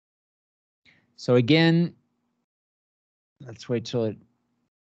So again, let's wait till it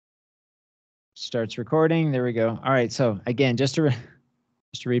starts recording. There we go. All right. So again, just to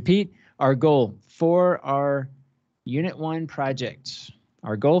repeat, our goal for our Unit 1 project,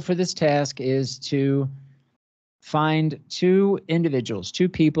 our goal for this task is to find two individuals, two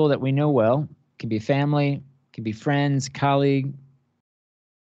people that we know well. It can be family, it can be friends, colleague.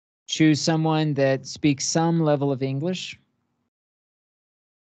 Choose someone that speaks some level of English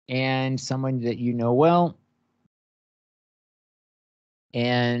and someone that you know well.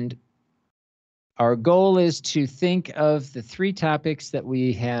 And our goal is to think of the three topics that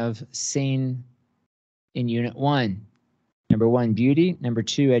we have seen in Unit 1. Number 1, beauty. Number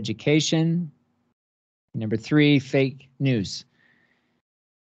 2, education. Number 3, fake news.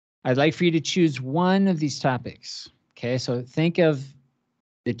 I'd like for you to choose one of these topics. Okay, so think of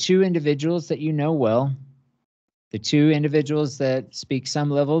the two individuals that you know well, the two individuals that speak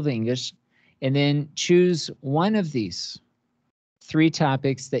some level of English, and then choose one of these three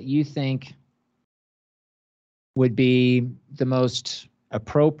topics that you think would be the most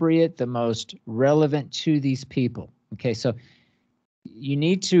appropriate, the most relevant to these people. Okay, so you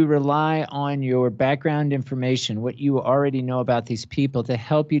need to rely on your background information, what you already know about these people, to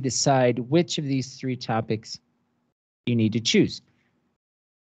help you decide which of these three topics you need to choose.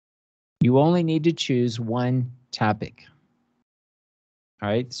 You only need to choose one topic. All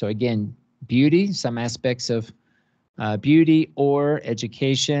right, so again, beauty, some aspects of beauty, or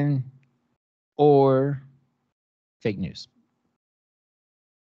education, or fake news.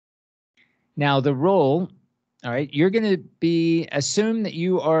 Now the role, all right, you're going to assume that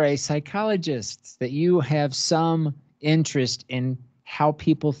you are a psychologist, that you have some interest in how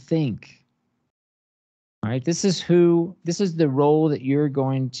people think. All right, this is the role that you're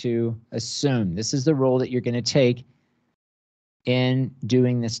going to assume. This is the role that you're going to take in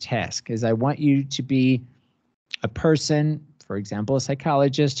doing this task, is I want you to be a person, for example, a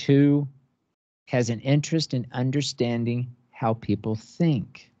psychologist who has an interest in understanding how people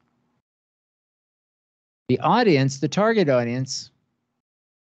think. The audience, the target audience,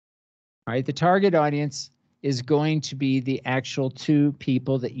 right? The target audience is going to be the actual two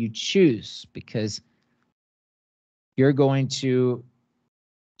people that you choose, because you're going to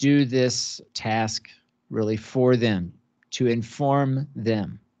do this task really for them, to inform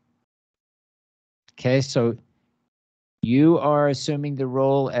them. Okay, so you are assuming the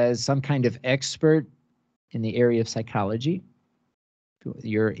role as some kind of expert in the area of psychology.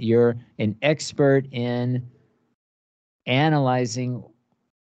 You're an expert in analyzing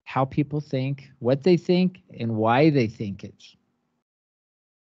how people think, what they think, and why they think it.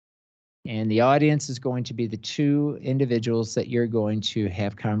 And the audience is going to be the two individuals that you're going to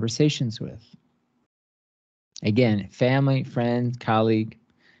have conversations with. Again, family, friend, colleague.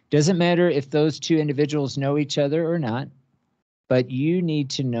 Doesn't matter if those two individuals know each other or not, but you need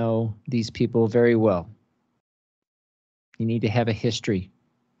to know these people very well. You need to have a history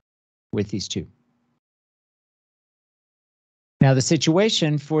with these two. Now, the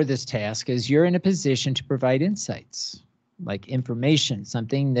situation for this task is you're in a position to provide insights, like information,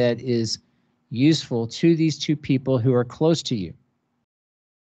 something that is useful to these two people who are close to you.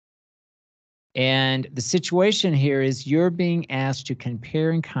 And the situation here is you're being asked to compare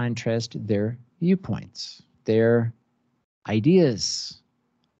and contrast their viewpoints, their ideas.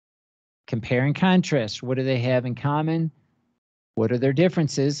 Compare and contrast. What do they have in common? What are their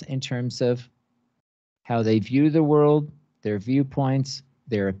differences in terms of how they view the world, their viewpoints,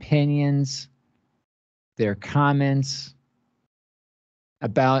 their opinions, their comments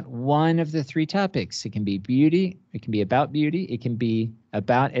about one of the three topics? It can be beauty, it can be about beauty, it can be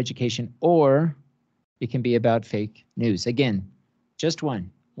about education, or it can be about fake news. Again, just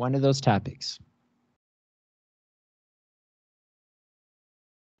one of those topics.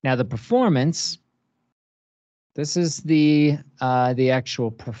 Now the performance, this is the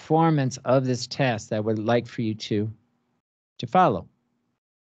actual performance of this test that I would like for you to follow.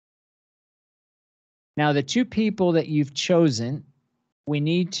 Now the two people that you've chosen, we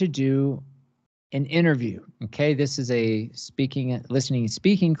need to do an interview. Okay, this is a listening and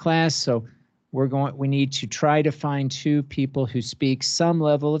speaking class, so we need to try to find two people who speak some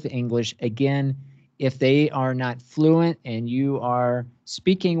level of English. Again, if they are not fluent and you are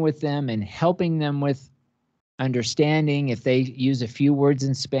speaking with them and helping them with understanding, if they use a few words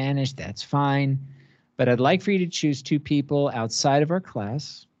in Spanish, that's fine. But I'd like for you to choose two people outside of our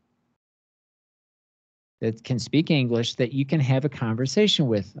class that can speak English that you can have a conversation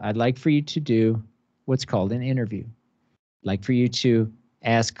with. I'd like for you to do what's called an interview. I'd like for you to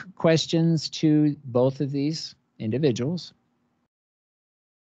ask questions to both of these individuals.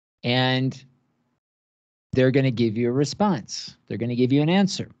 And they're going to give you a response. They're going to give you an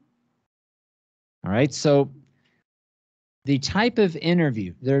answer. All right, so the type of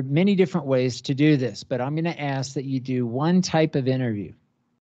interview, there are many different ways to do this, but I'm going to ask that you do one type of interview.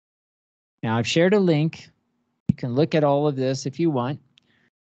 Now, I've shared a link. You can look at all of this if you want,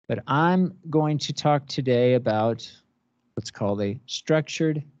 but I'm going to talk today about what's called a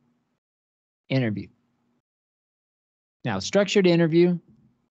structured interview. Now, structured interview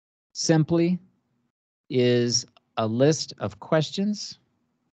simply is a list of questions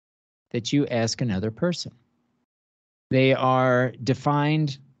that you ask another person. They are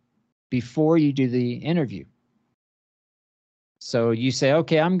defined before you do the interview. So you say,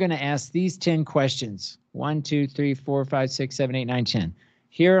 okay, I'm going to ask these 10 questions. 1, 2, 3, 4, 5, 6, 7, 8, 9, 10.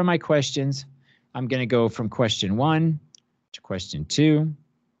 Here are my questions. I'm going to go from question 1 to question 2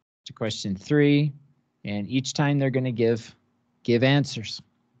 to question 3. And each time they're going to give answers.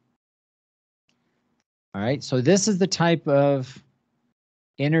 All right, so this is the type of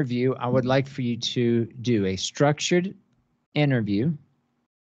interview I would like for you to do, a structured interview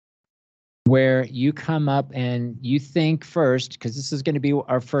where you come up and you think first, because this is going to be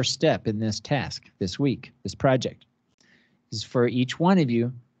our first step in this task this week, this project, is for each one of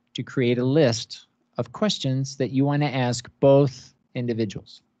you to create a list of questions that you want to ask both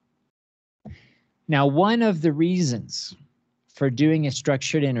individuals. Now, one of the reasons for doing a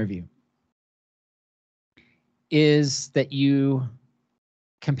structured interview is that you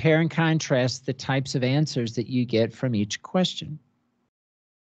compare and contrast the types of answers that you get from each question.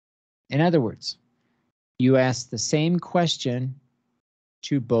 In other words, you ask the same question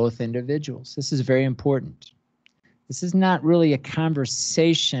to both individuals. This is very important. This is not really a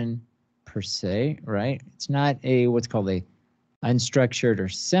conversation per se, right? It's not a what's called a unstructured or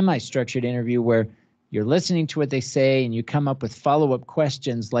semi-structured interview where you're listening to what they say and you come up with follow-up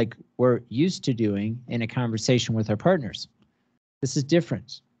questions like we're used to doing in a conversation with our partners. This is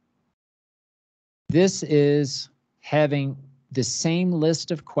different. This is having the same list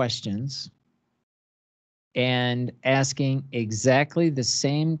of questions and asking exactly the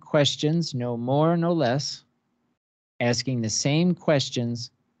same questions, no more, no less, asking the same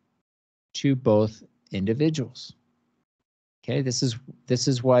questions to both individuals. Okay, this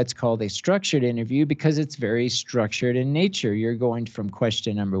is why it's called a structured interview, because it's very structured in nature. You're going from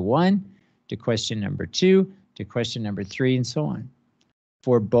question number 1 to question number 2 to question number 3 and so on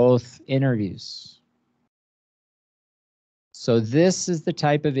for both interviews. So this is the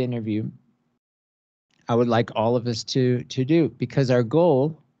type of interview I would like all of us to do, because our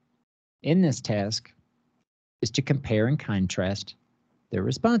goal in this task is to compare and contrast their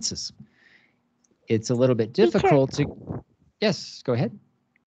responses. It's a little bit difficult to... Yes, go ahead.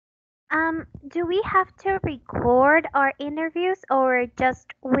 Do we have to record our interviews or just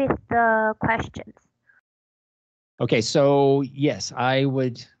with the questions? Okay, so yes, I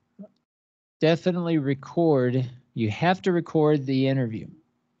would definitely record. You have to record the interview,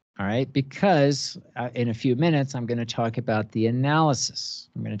 all right? Because in a few minutes, I'm going to talk about the analysis.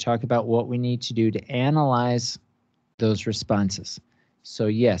 I'm going to talk about what we need to do to analyze those responses. So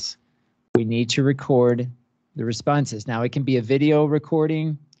yes, we need to record the responses. Now, it can be a video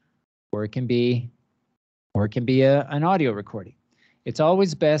recording, or it can be an audio recording. It's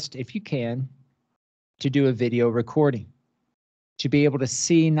always best, if you can, to do a video recording, to be able to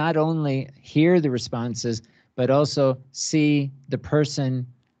see, not only hear the responses, but also see the person,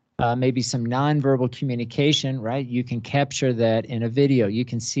 maybe some nonverbal communication, right? You can capture that in a video. You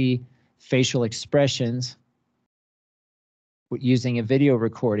can see facial expressions using a video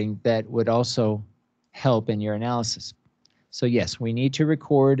recording that would also help in your analysis. So yes, we need to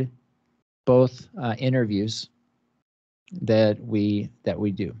record both interviews that we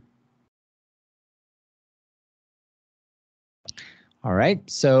do. All right,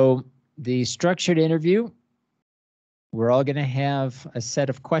 so the structured interview, we're all going to have a set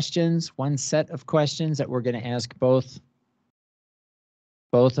of questions, one set of questions that we're going to ask both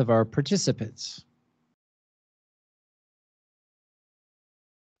of our participants.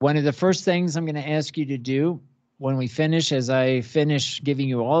 One of the first things I'm going to ask you to do when we finish, as I finish giving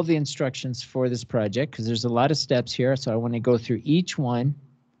you all the instructions for this project, because there's a lot of steps here, so I want to go through each one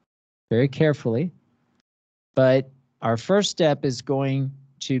very carefully. But our first step is going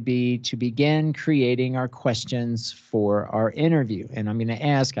to be to begin creating our questions for our interview. And I'm going to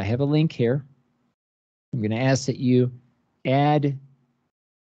ask, I have a link here. I'm going to ask that you add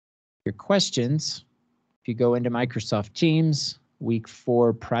your questions. If you go into Microsoft Teams, week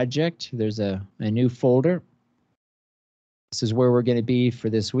 4 project, there's a new folder. This is where we're going to be for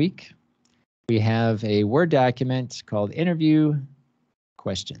this week. We have a Word document called Interview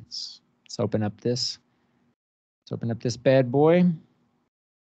Questions. Let's open up this. Let's open up this bad boy.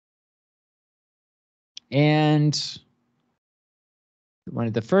 And one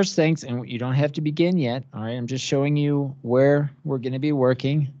of the first things, and you don't have to begin yet, all right, I'm just showing you where we're going to be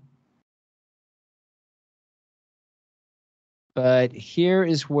working. But here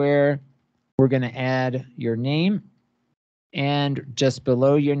is where we're going to add your name, and just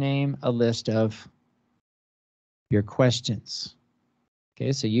below your name, a list of your questions.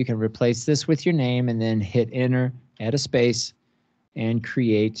 Okay, so you can replace this with your name and then hit enter, add a space, and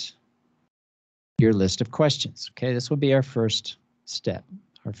create your list of questions. Okay, this will be our first step,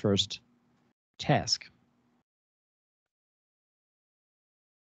 our first task.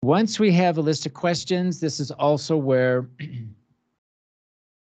 Once we have a list of questions, this is also where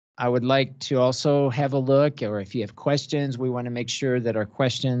I would like to also have a look, or if you have questions, we want to make sure that our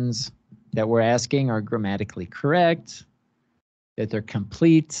questions that we're asking are grammatically correct, that they're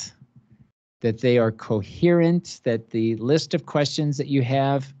complete, that they are coherent, that the list of questions that you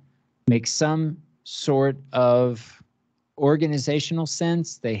have makes some sort of organizational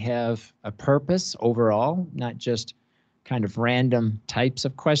sense. They have a purpose overall, not just kind of random types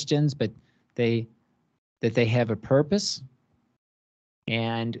of questions, but that they have a purpose.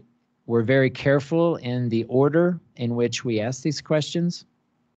 And we're very careful in the order in which we ask these questions.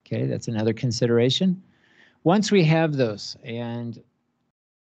 Okay, that's another consideration. Once we have those and you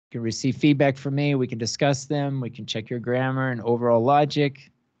can receive feedback from me, we can discuss them, we can check your grammar and overall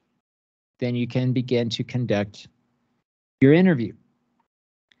logic, then you can begin to conduct your interview.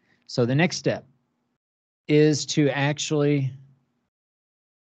 So the next step is to actually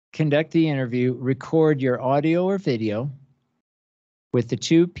conduct the interview, record your audio or video with the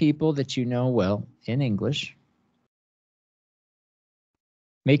two people that you know well in English,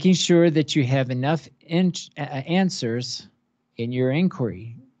 making sure that you have enough answers in your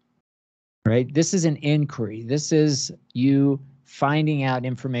inquiry, right? This is an inquiry. This is you finding out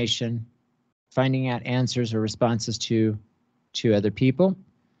information, finding out answers or responses to other people.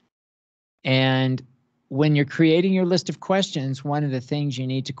 And when you're creating your list of questions, one of the things you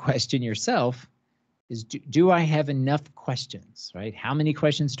need to question yourself is, do I have enough questions, right? How many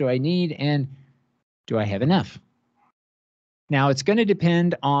questions do I need, and do I have enough? Now, it's going to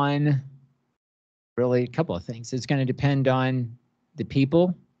depend on really a couple of things. It's going to depend on the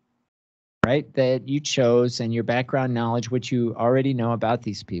people, right, that you chose and your background knowledge, which you already know about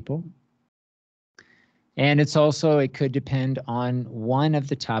these people. And it's also, it could depend on one of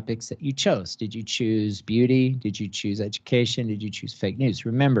the topics that you chose. Did you choose beauty? Did you choose education? Did you choose fake news?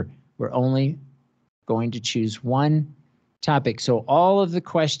 Remember, we're only going to choose one topic. So all of the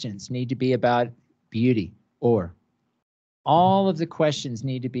questions need to be about beauty, or all of the questions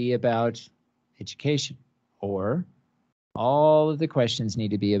need to be about education, or all of the questions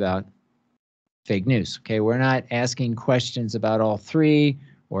need to be about fake news. Okay, we're not asking questions about all three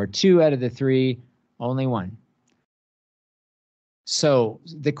or two out of the three, only one. So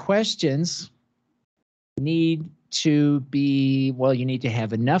the questions need to be, well, you need to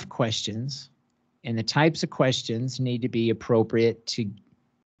have enough questions, and the types of questions need to be appropriate to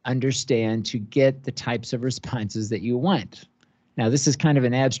understand, to get the types of responses that you want. Now, this is kind of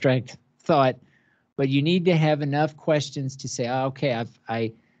an abstract thought, but you need to have enough questions to say, oh, okay,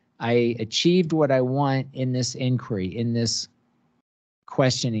 I achieved what I want in this inquiry, in this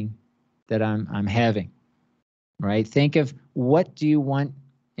questioning that I'm having, right? Think of, what do you want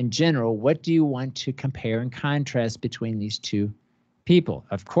in general? What do you want to compare and contrast between these two people?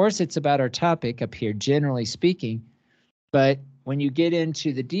 Of course, it's about our topic up here, generally speaking, but when you get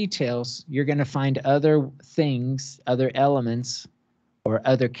into the details, you're going to find other things, other elements, or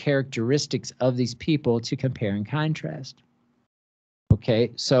other characteristics of these people to compare and contrast.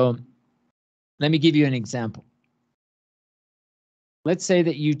 Okay, so let me give you an example. Let's say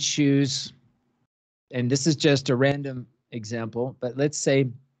that you choose, and this is just a random example, but let's say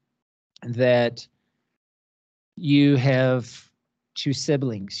that you have two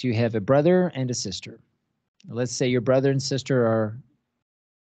siblings. You have a brother and a sister. Let's say your brother and sister are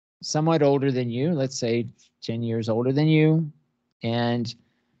somewhat older than you, let's say 10 years older than you. And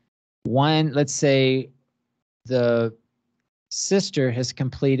one, let's say the sister has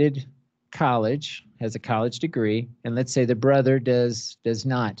completed college, has a college degree, and let's say the brother does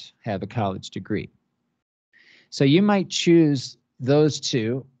not have a college degree. So you might choose those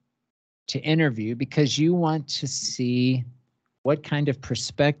two to interview because you want to see what kind of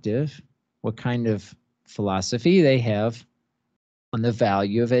perspective, what kind of philosophy they have on the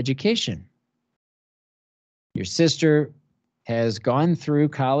value of education. Your sister has gone through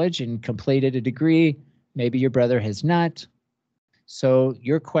college and completed a degree. Maybe your brother has not. So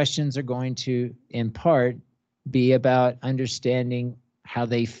your questions are going to, in part, be about understanding how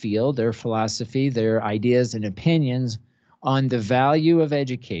they feel, their philosophy, their ideas and opinions on the value of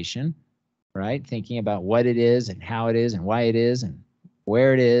education, right? Thinking about what it is and how it is and why it is and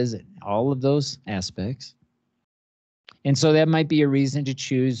where it is and all of those aspects. And so that might be a reason to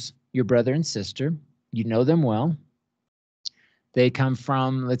choose your brother and sister. You know them well. They come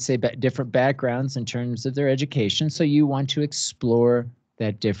from, let's say, different backgrounds in terms of their education. So you want to explore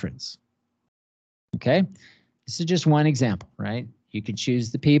that difference. Okay? This is just one example, right? You could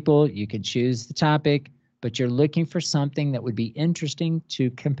choose the people, you could choose the topic, but you're looking for something that would be interesting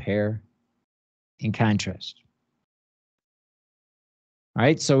to compare and contrast. All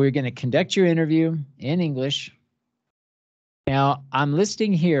right, so we're going to conduct your interview in English. Now, I'm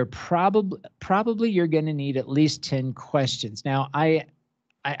listing here, probably you're going to need at least 10 questions. Now, I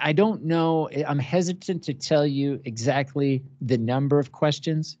don't know, I'm hesitant to tell you exactly the number of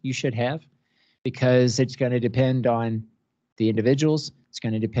questions you should have, because it's going to depend on the individuals. It's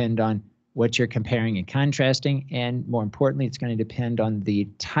going to depend on what you're comparing and contrasting. And more importantly, it's going to depend on the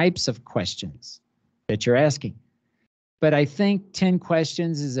types of questions that you're asking. But I think 10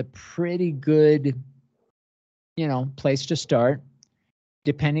 questions is a pretty good, place to start.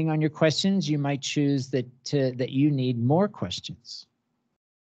 Depending on your questions, you might choose that you need more questions,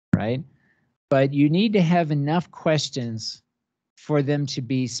 right? But you need to have enough questions for them to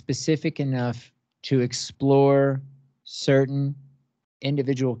be specific enough to explore certain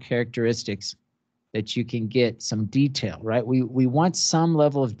individual characteristics that you can get some detail, right? We want some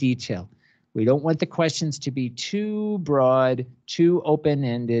level of detail. We don't want the questions to be too broad, too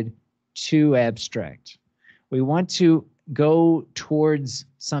open-ended, too abstract. We want to go towards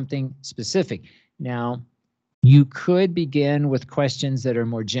something specific. Now, you could begin with questions that are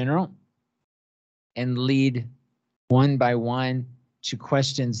more general and lead one by one to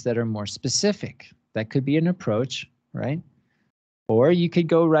questions that are more specific. That could be an approach, right? Or you could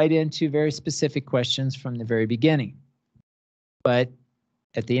go right into very specific questions from the very beginning. But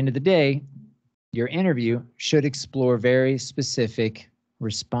at the end of the day, your interview should explore very specific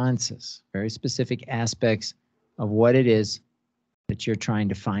responses, very specific aspects of what it is that you're trying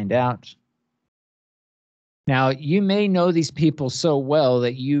to find out. Now, you may know these people so well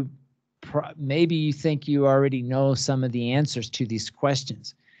that maybe you think you already know some of the answers to these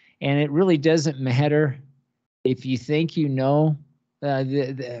questions. And it really doesn't matter if you think you know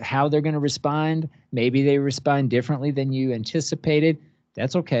how they're going to respond. Maybe they respond differently than you anticipated.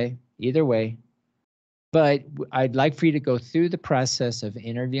 That's okay, either way. But I'd like for you to go through the process of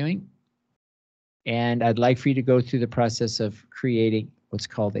interviewing, and I'd like for you to go through the process of creating what's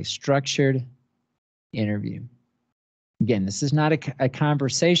called a structured interview. Again, this is not a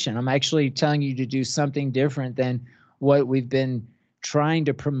conversation. I'm actually telling you to do something different than what we've been trying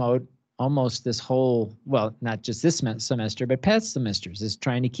to promote almost this whole, well, not just this semester, but past semesters, is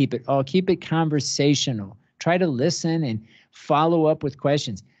trying to keep it conversational. Try to listen and follow up with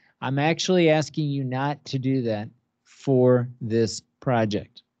questions. I'm actually asking you not to do that for this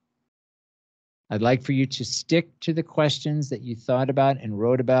project. I'd like for you to stick to the questions that you thought about and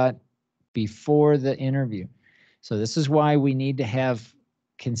wrote about before the interview. So this is why we need to have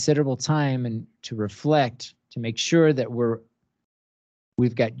considerable time and to reflect, to make sure that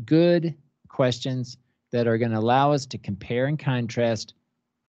we've got good questions that are going to allow us to compare and contrast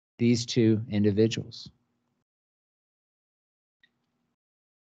these two individuals.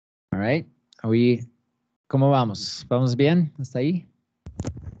 All right. ¿Cómo vamos? ¿Vamos bien? ¿Hasta ahí?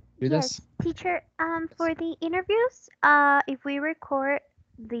 Yes, teacher, for the interviews, if we record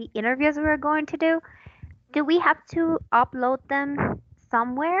the interviews we're going to do we have to upload them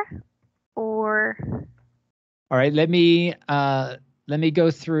somewhere or? All right, let me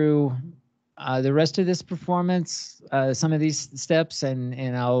go through the rest of this performance, some of these steps, and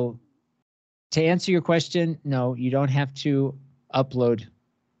to answer your question, no, you don't have to upload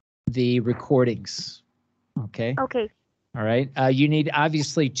the recordings. Okay. Okay. All right. You need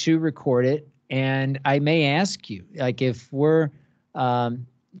obviously to record it, and I may ask you, like if we're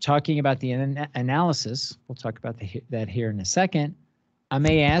talking about the analysis, we'll talk about that here in a second. I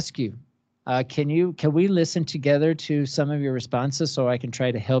may ask you, can we listen together to some of your responses so I can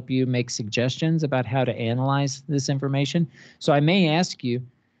try to help you make suggestions about how to analyze this information? So I may ask you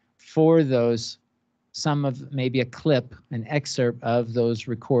for those, maybe a clip, an excerpt of those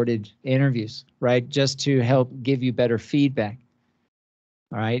recorded interviews, right? Just to help give you better feedback.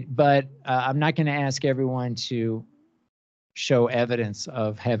 All right. But I'm not going to ask everyone to show evidence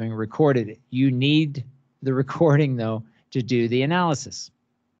of having recorded it. You need the recording, though, to do the analysis.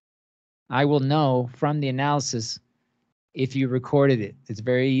 I will know from the analysis if you recorded it. It's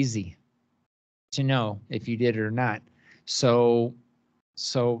very easy. to know if you did it or not. So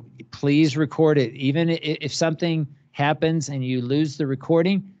please record it. Even if something happens and you lose the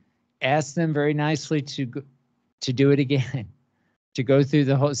recording, ask them very nicely to do it again, to go through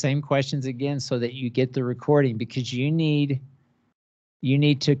the whole same questions again so that you get the recording, because you need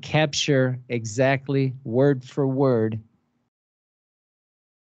to capture exactly word for word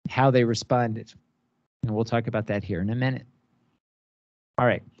how they responded. And we'll talk about that here in a minute. All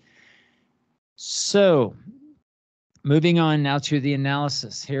right. So moving on now to the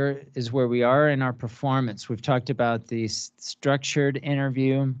analysis. Here is where we are in our performance. We've talked about the structured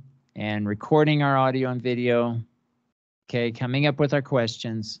interview and recording our audio and video. Okay, coming up with our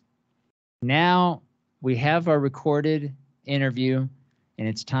questions. Now we have our recorded interview and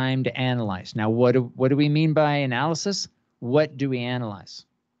it's time to analyze. Now, what do we mean by analysis? What do we analyze?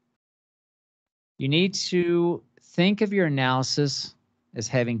 You need to think of your analysis as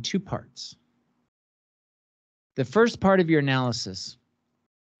having two parts. The first part of your analysis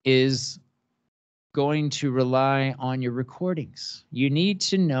is going to rely on your recordings. You need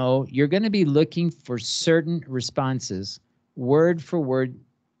to know you're going to be looking for certain responses, word for word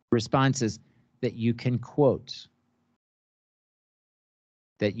responses that you can quote.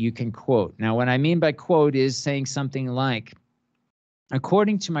 Now, what I mean by quote is saying something like,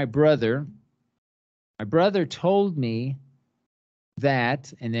 according to my brother told me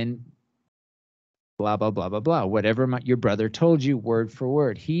that, and then blah, blah, blah, blah, blah, whatever your brother told you word for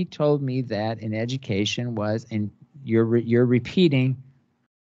word. He told me that in education was, and you're repeating,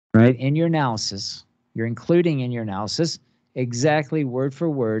 right, in your analysis, you're including in your analysis exactly word for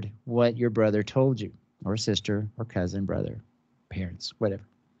word what your brother told you, or sister, or cousin, brother, parents, whatever.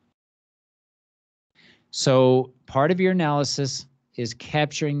 So part of your analysis is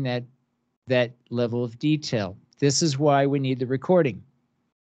capturing that level of detail. This is why we need the recording.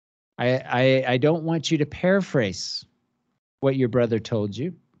 I don't want you to paraphrase what your brother told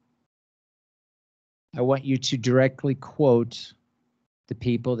you. I want you to directly quote the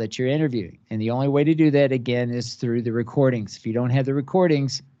people that you're interviewing. And the only way to do that, again, is through the recordings. If you don't have the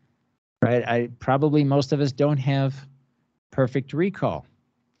recordings, right, probably most of us don't have perfect recall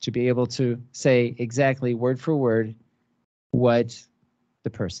to be able to say exactly word for word what the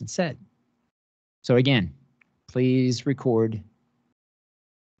person said. So again, please record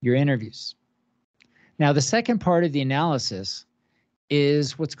your interviews. Now, the second part of the analysis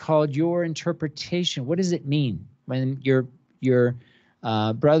is what's called your interpretation. What does it mean when your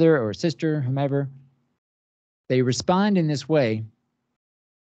brother or sister, whomever, they respond in this way?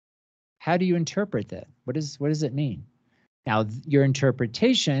 How do you interpret that? What does it mean? Now, your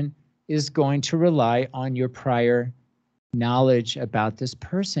interpretation is going to rely on your prior knowledge about this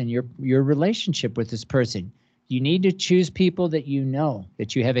person, your relationship with this person. You need to choose people that you know,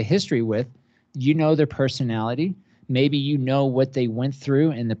 that you have a history with. You know their personality. Maybe you know what they went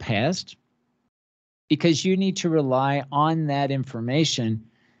through in the past, because you need to rely on that information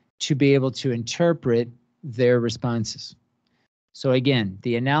to be able to interpret their responses. So again,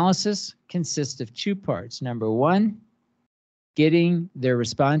 the analysis consists of two parts. Number one, getting their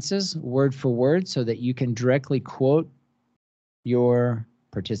responses word for word so that you can directly quote your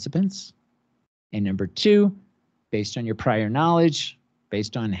participants. And number two, based on your prior knowledge,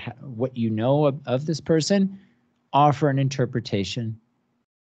 based on what you know of this person, offer an interpretation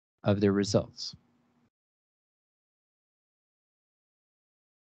of their results.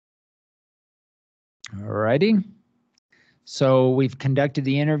 All righty. So we've conducted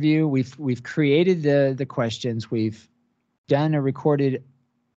the interview. We've created the questions. We've done a recorded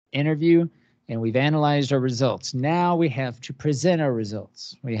interview, and we've analyzed our results. Now we have to present our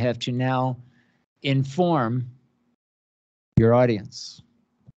results. We have to now inform your audience.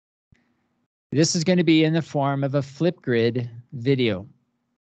 This is going to be in the form of a Flipgrid video.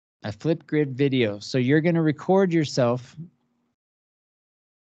 A Flipgrid video. So you're going to record yourself.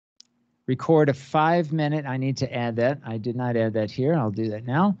 Record a 5-minute, I need to add that. I did not add that here. I'll do that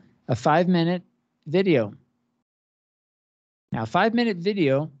now. A 5-minute video. Now, 5-minute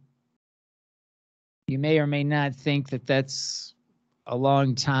video, you may or may not think that that's a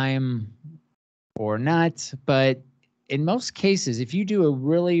long time or not, but in most cases, if you do a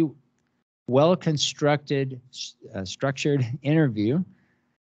really well-constructed, structured interview,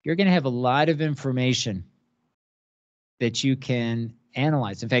 you're going to have a lot of information that you can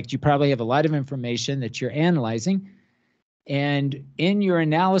analyze. In fact, you probably have a lot of information that you're analyzing, and in your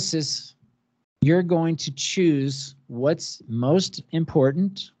analysis, you're going to choose what's most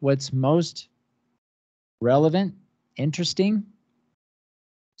important, what's most relevant, interesting,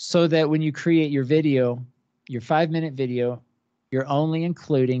 so that when you create your video, your 5-minute video, you're only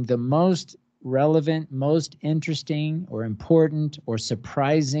including the most relevant, most interesting or important or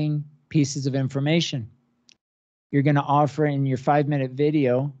surprising pieces of information. You're going to offer in your 5-minute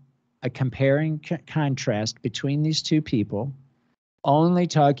video a comparing contrast between these two people, only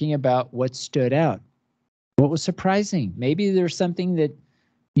talking about what stood out, what was surprising. Maybe there's something that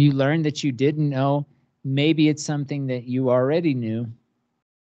you learned that you didn't know. Maybe it's something that you already knew,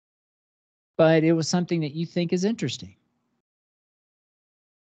 but it was something that you think is interesting.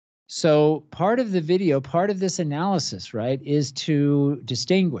 So part of the video, part of this analysis, right, is to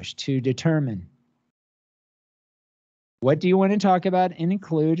distinguish, to determine what do you want to talk about and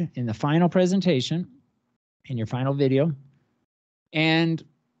include in the final presentation, in your final video, and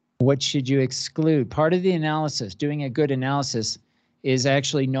what should you exclude. Part of the analysis, doing a good analysis, is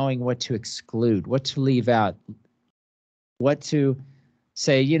actually knowing what to exclude, what to leave out, what to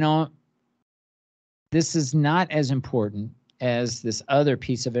say, you know, this is not as important as this other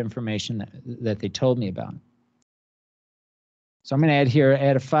piece of information that they told me about. So I'm going to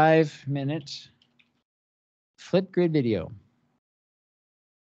add a 5-minute Flipgrid video.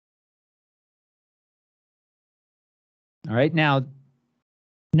 All right, now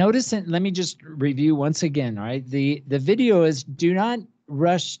notice it. Let me just review once again. All right, the video is, do not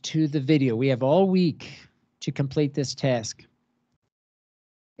rush to the video. We have all week to complete this task.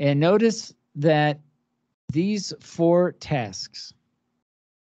 And notice that these 4 tasks,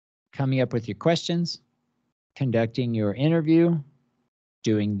 coming up with your questions, conducting your interview,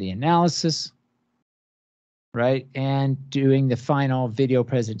 doing the analysis, right, and doing the final video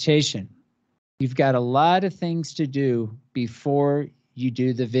presentation. You've got a lot of things to do before you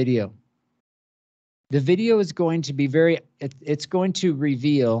do the video. The video is going to be it's going to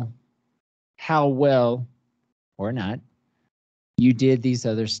reveal how well or not you did these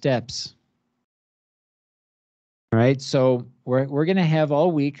other steps. All right, so we're going to have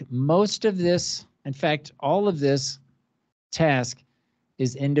all week. Most of this, in fact, all of this task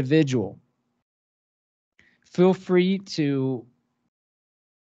is individual. Feel free to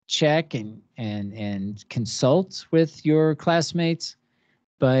check and consult with your classmates,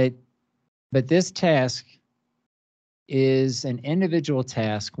 but this task is an individual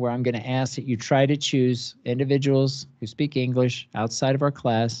task where I'm going to ask that you try to choose individuals who speak English outside of our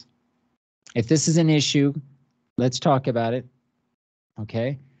class. If this is an issue, let's talk about it,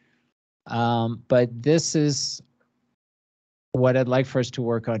 okay? But this is what I'd like for us to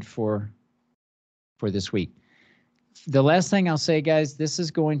work on for this week. The last thing I'll say, guys, this is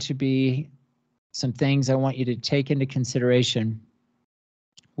going to be some things I want you to take into consideration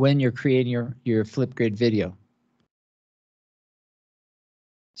when you're creating your Flipgrid video.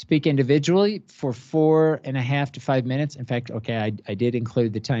 Speak individually for 4.5 to 5 minutes. In fact, okay, I did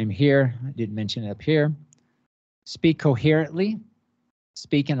include the time here. I did mention it up here. Speak coherently.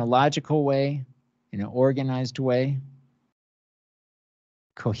 Speak in a logical way, in an organized way.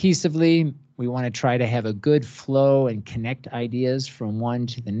 Cohesively, we want to try to have a good flow and connect ideas from one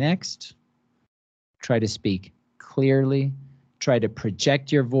to the next. Try to speak clearly. Try to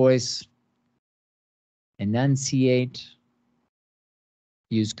project your voice. Enunciate.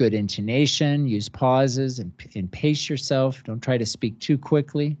 Use good intonation. Use pauses and pace yourself. Don't try to speak too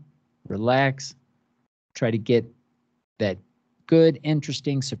quickly. Relax. Try to get that good,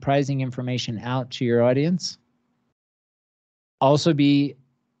 interesting, surprising information out to your audience. Also be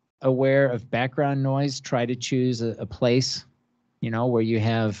aware of background noise. Try to choose a place, where you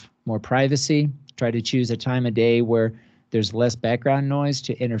have more privacy. Try to choose a time of day where there's less background noise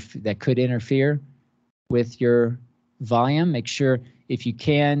that could interfere with your volume. Make sure, if you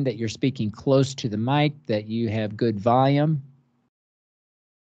can, that you're speaking close to the mic, that you have good volume.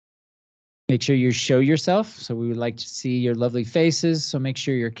 Make sure you show yourself. So we would like to see your lovely faces. So make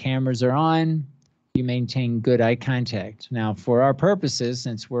sure your cameras are on. You maintain good eye contact. Now, for our purposes,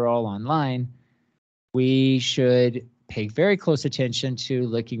 since we're all online, we should pay very close attention to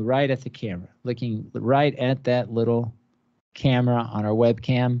looking right at the camera, looking right at that little camera on our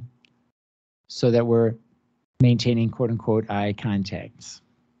webcam, so that we're maintaining quote-unquote eye contacts.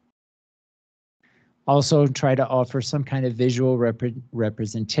 Also, try to offer some kind of visual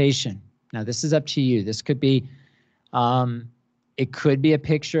representation. Now, this is up to you. This could be, it could be a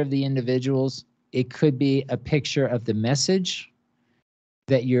picture of the individuals. It could be a picture of the message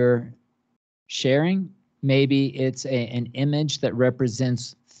that you're sharing. Maybe it's an image that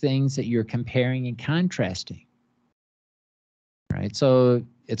represents things that you're comparing and contrasting. Right? So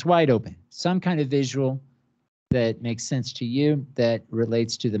it's wide open. Some kind of visual that makes sense to you, that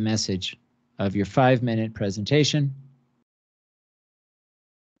relates to the message of your 5-minute presentation.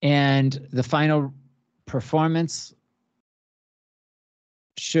 And the final performance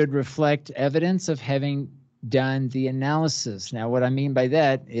should reflect evidence of having done the analysis. Now, what I mean by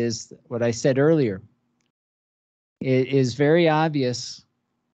that is what I said earlier. It is very obvious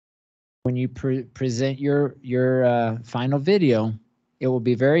when you present your final video, it will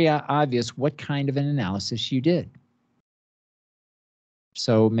be very obvious what kind of an analysis you did.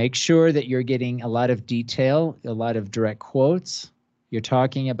 So make sure that you're getting a lot of detail, a lot of direct quotes. You're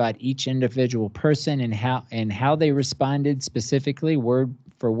talking about each individual person and how they responded specifically, word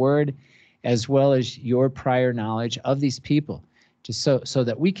for word, as well as your prior knowledge of these people, just so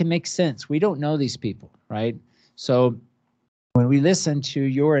that we can make sense. We don't know these people, right? So when we listen to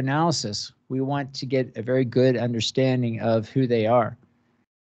your analysis, we want to get a very good understanding of who they are,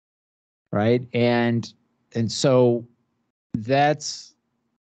 right? And so that's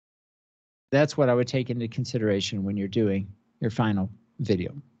what I would take into consideration when you're doing your final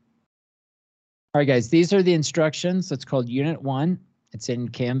video. All right, guys, these are the instructions. It's called Unit 1. It's in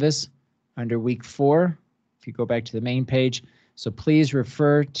Canvas under week 4. If you go back to the main page. So please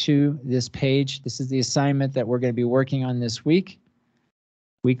refer to this page. This is the assignment that we're going to be working on this week.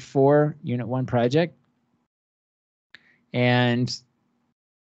 Week 4, Unit 1 project. And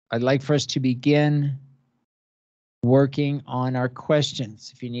I'd like for us to begin working on our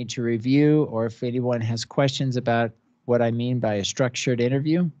questions. If you need to review or if anyone has questions about what I mean by a structured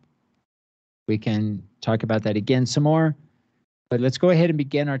interview, we can talk about that again some more. But let's go ahead and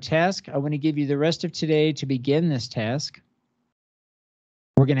begin our task. I want to give you the rest of today to begin this task.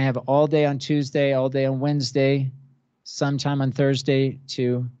 We're going to have all day on Tuesday, all day on Wednesday, sometime on Thursday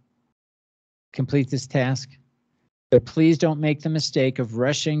to complete this task. But please don't make the mistake of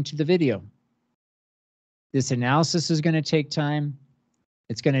rushing to the video. This analysis is going to take time.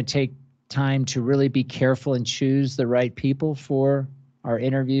 It's going to take time to really be careful and choose the right people for our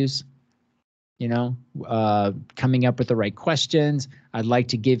interviews. You know, coming up with the right questions. I'd like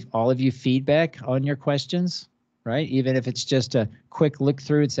to give all of you feedback on your questions, right? Even if it's just a quick look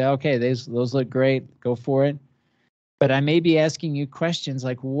through and say, okay, those look great, go for it. But I may be asking you questions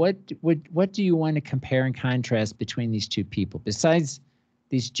like, what do you want to compare and contrast between these two people? Besides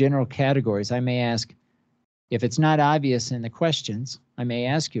these general categories, I may ask, if it's not obvious in the questions, I may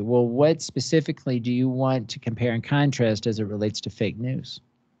ask you, well, what specifically do you want to compare and contrast as it relates to fake news?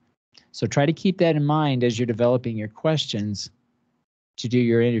 So try to keep that in mind as you're developing your questions to do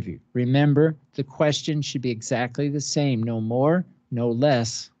your interview. Remember, the question should be exactly the same, no more, no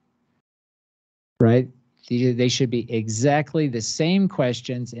less, right? They should be exactly the same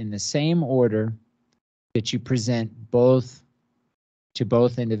questions in the same order that you present to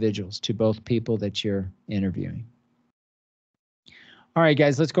both individuals, to both people that you're interviewing. All right,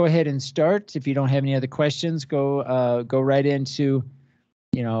 guys, let's go ahead and start. If you don't have any other questions, go right into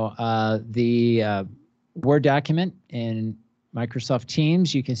the Word document in Microsoft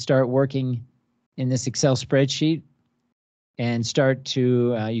Teams. You can start working in this Excel spreadsheet and start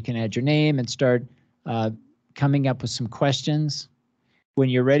to, you can add your name and start coming up with some questions. When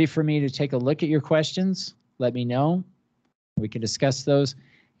you're ready for me to take a look at your questions, let me know. We can discuss those.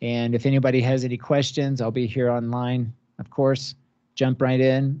 And if anybody has any questions, I'll be here online, of course. Jump right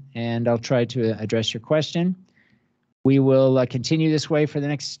in and I'll try to address your question. We will continue this way for the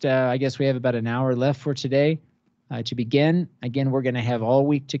next, I guess we have about an hour left for today to begin. Again, we're going to have all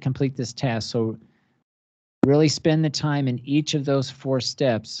week to complete this task. So really spend the time in each of those 4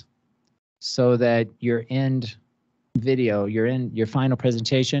 steps so that your end video, your final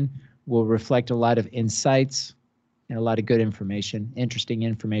presentation will reflect a lot of insights and a lot of good information, interesting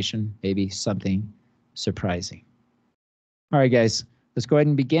information, maybe something surprising. All right, guys, let's go ahead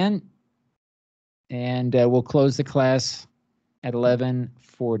and begin. And we'll close the class at 11:40.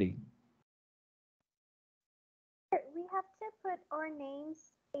 We have to put our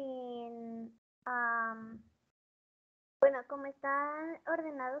names in, bueno, como están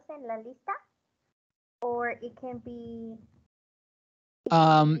ordenados en la lista, or it can be.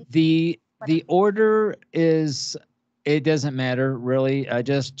 The order is, it doesn't matter really.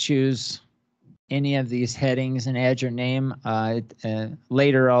 Just choose any of these headings and add your name.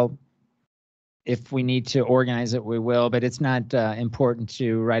 Later, if we need to organize it, we will, but it's not important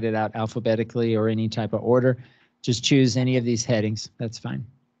to write it out alphabetically or any type of order. Just choose any of these headings. That's fine.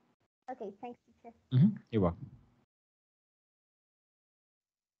 Okay, thanks, teacher. You're welcome.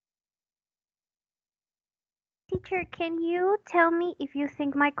 Teacher, can you tell me if you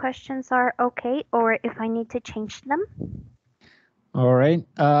think my questions are okay or if I need to change them? All right.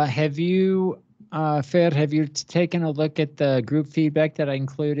 Have you, Fer, have you taken a look at the group feedback that I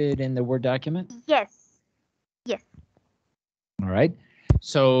included in the Word document? Yes. Yes. All right.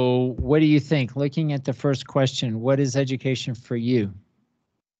 So what do you think? Looking at the first question, what is education for you?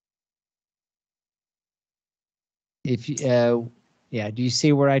 If yeah, do you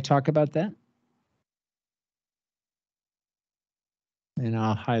see where I talk about that? And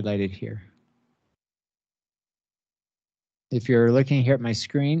I'll highlight it here. If you're looking here at my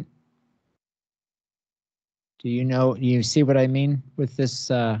screen, do you see what I mean with this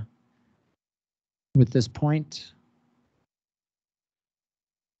point?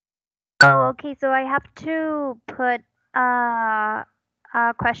 Oh, okay. So I have to put uh,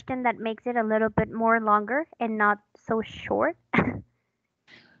 a question that makes it a little bit more longer and not so short.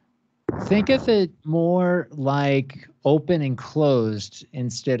 Think of it more like open and closed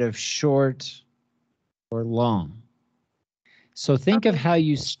instead of short or long. So think of Okay. how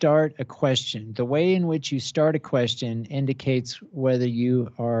you start a question. The way in which you start a question indicates whether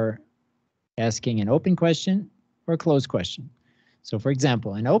you are asking an open question or a closed question. So for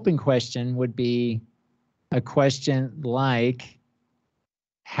example, an open question would be a question like,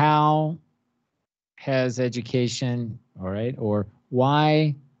 how has education, all right, or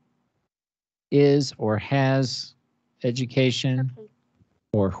why is or has education, Okay.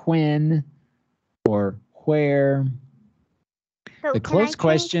 or when, or where. So The can I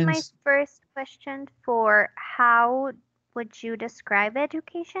closed change my questions, first question for how would you describe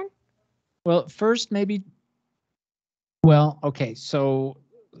education? well, first maybe, well, okay, so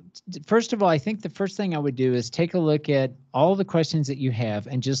first of all, I think the first thing I would do is take a look at all the questions that you have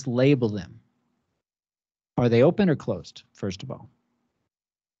and just label them. Are they open or closed, first of all?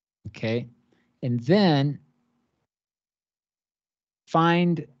 Okay, and then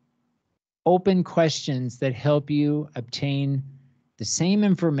find open questions that help you obtain the same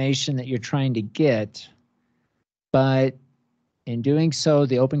information that you're trying to get, but in doing so,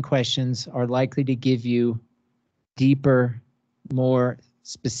 the open questions are likely to give you deeper, more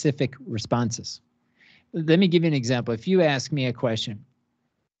specific responses. Let me give you an example. If you ask me a question,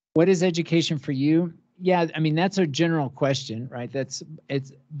 what is education for you? Yeah, I mean, that's a general question, right? But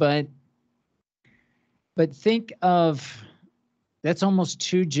think of, that's almost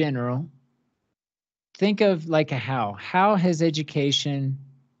too general. Think of like a how. How has education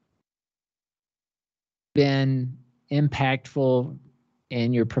been impactful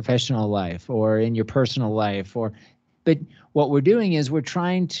in your professional life or in your personal life? But what we're doing is we're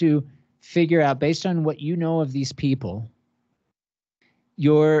trying to figure out, based on what you know of these people,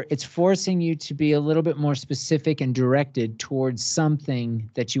 it's forcing you to be a little bit more specific and directed towards something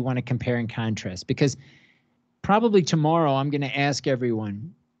that you want to compare and contrast. Because probably tomorrow I'm going to ask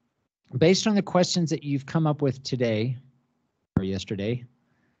everyone, based on the questions that you've come up with today or yesterday,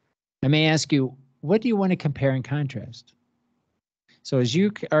 I may ask you, what do you want to compare and contrast? So as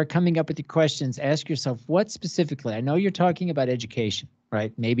you are coming up with the questions, ask yourself, what specifically, I know you're talking about education,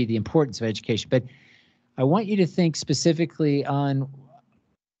 right? Maybe the importance of education, but I want you to think specifically on,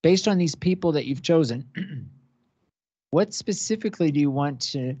 based on these people that you've chosen, what specifically do you want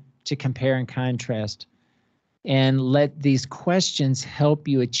to compare and contrast? And let these questions help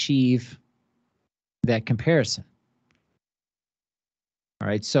you achieve that comparison. All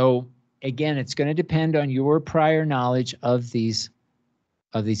right, so again, it's going to depend on your prior knowledge of these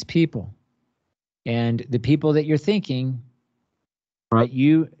people. And the people that you're thinking, right,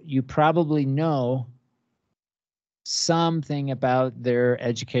 you probably know something about their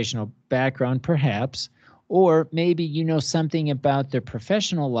educational background, perhaps, or maybe you know something about their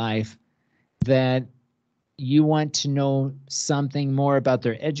professional life that you want to know something more about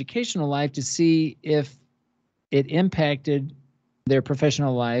their educational life to see if it impacted their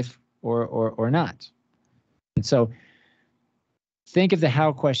professional life or not. And so think of the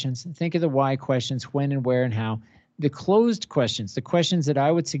how questions, think of the why questions, when and where and how. The closed questions, the questions that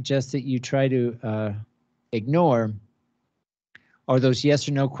I would suggest that you try to ignore, are those yes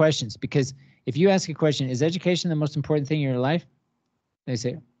or no questions. Because if you ask a question, is education the most important thing in your life? They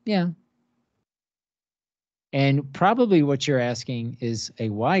say, yeah. And probably what you're asking is a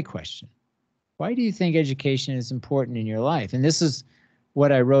why question. Why do you think education is important in your life? And this is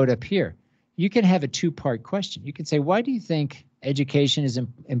what I wrote up here. You can have a two-part question. You can say, why do you think education is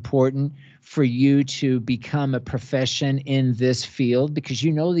important for you to become a profession in this field? Because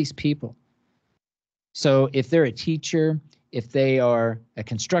you know these people. So if they're a teacher, if they are a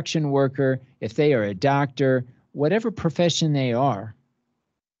construction worker, if they are a doctor, whatever profession they are,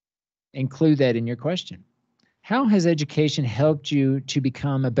 include that in your question. How has education helped you to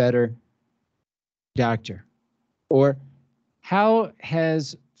become a better doctor? Or how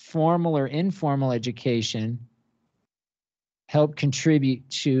has formal or informal education helped contribute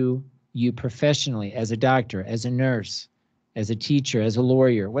to you professionally as a doctor, as a nurse, as a teacher, as a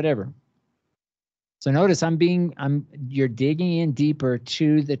lawyer, whatever? So notice you're digging in deeper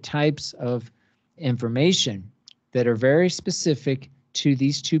to the types of information that are very specific to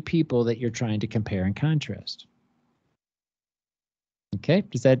these two people that you're trying to compare and contrast. Okay,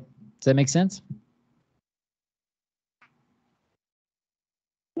 does that make sense?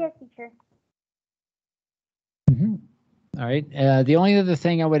 Yes, teacher. All right. The only other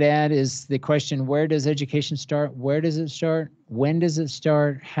thing I would add is the question, where does education start? Where does it start? When does it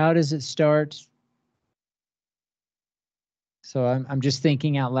start? How does it start? So I'm just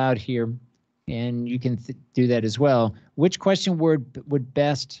thinking out loud here, and you can do that as well. Which question word would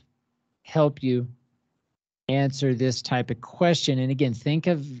best help you answer this type of question? And again, think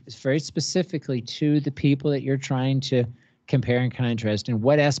of very specifically to the people that you're trying to compare and contrast, and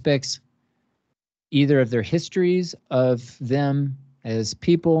what aspects either of their histories, of them as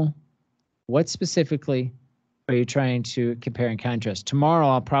people, what specifically are you trying to compare and contrast? Tomorrow,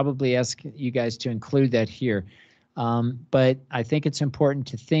 I'll probably ask you guys to include that here. But I think it's important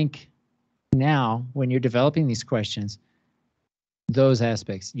to think now when you're developing these questions, those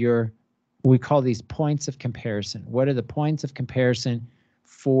aspects. We call these points of comparison. What are the points of comparison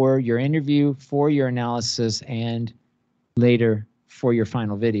for your interview, for your analysis, and later for your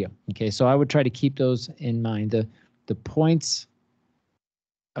final video? Okay, so I would try to keep those in mind, the points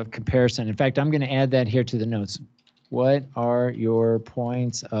of comparison. In fact, I'm going to add that here to the notes. What are your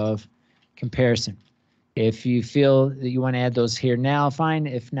points of comparison? If you feel that you want to add those here now, fine.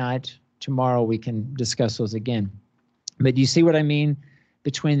 If not, tomorrow we can discuss those again. But you see what I mean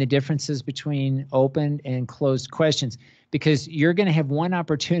between the differences between open and closed questions? Because you're going to have one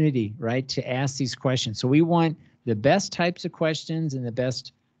opportunity, right, to ask these questions. So we want the best types of questions and the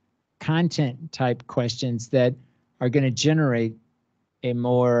best content type questions that are going to generate a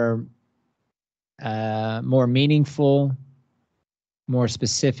more meaningful, more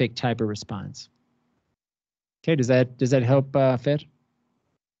specific type of response. Okay, does that help, Fer?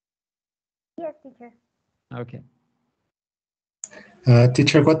 Yes, teacher. Okay.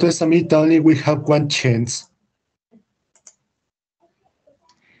 Teacher, what does that mean? Only we have one chance.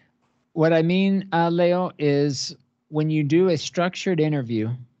 What I mean, Leo, is when you do a structured interview,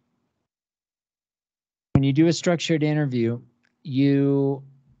 you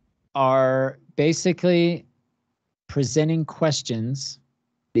are basically presenting questions,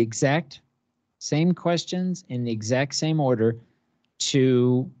 the exact same questions in the exact same order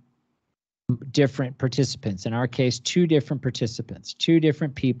to different participants. In our case, two different participants, two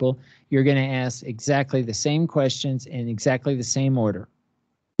different people. You're going to ask exactly the same questions in exactly the same order.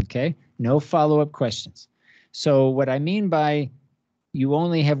 Okay, no follow-up questions. So what I mean by you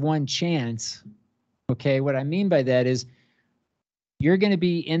only have one chance, okay, what I mean by that is you're going to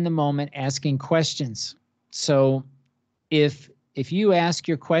be in the moment asking questions. So if you ask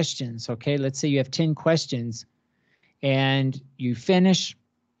your questions, okay, let's say you have 10 questions and you finish,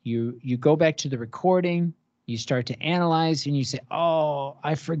 you go back to the recording, you start to analyze, and you say, oh,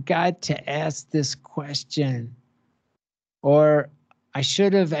 I forgot to ask this question, or I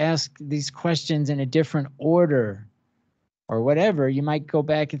should have asked these questions in a different order, or whatever. You might go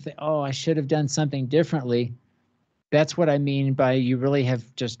back and say, oh, I should have done something differently. That's what I mean by you really have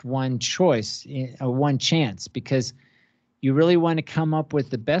just one choice, one chance, because you really want to come up with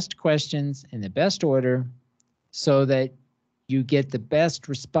the best questions in the best order so that you get the best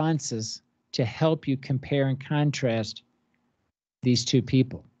responses to help you compare and contrast these two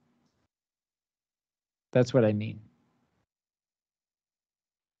people. That's what I mean.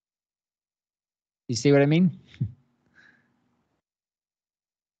 You see what I mean?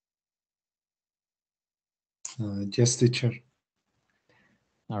 Yes, teacher.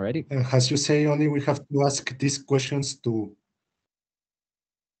 Alrighty. As you say, only we have to ask these questions to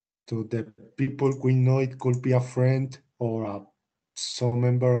the people we know. It could be a friend or some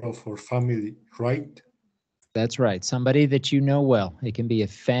member of our family, right? That's right. Somebody that you know well. It can be a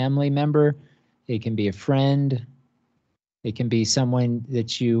family member. It can be a friend. It can be someone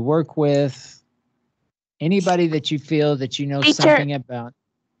that you work with. Anybody that you feel that you know Teacher, something about.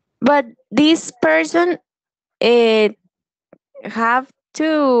 but this person have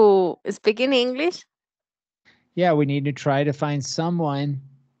to speak in English? Yeah, we need to try to find someone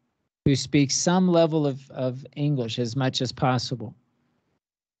who speaks some level of English as much as possible.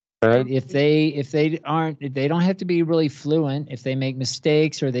 Right? If they don't have to be really fluent. If they make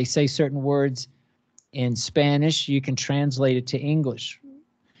mistakes or they say certain words in Spanish, you can translate it to English.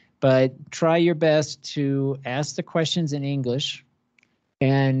 But try your best to ask the questions in English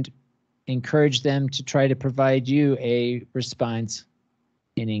and encourage them to try to provide you a response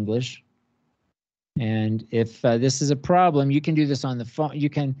in English. And if this is a problem, you can do this on the phone. You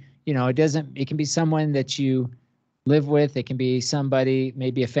can, it can be someone that you live with. It can be somebody,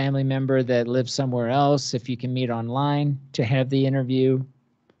 maybe a family member that lives somewhere else. If you can meet online to have the interview,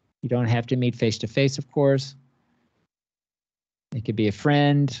 you don't have to meet face to face, of course. It could be a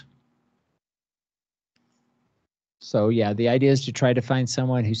friend. So yeah, the idea is to try to find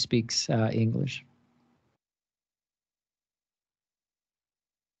someone who speaks English.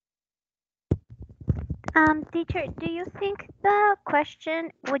 Teacher, do you think the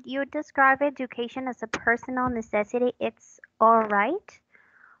question, would you describe education as a personal necessity, it's all right?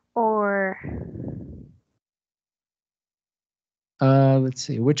 Or Let's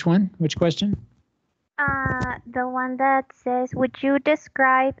see, which one? Which question? the one that says, would you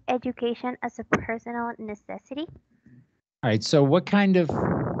describe education as a personal necessity? All right, so what kind of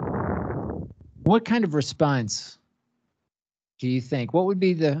response do you think? What would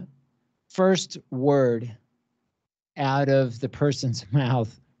be the first word out of the person's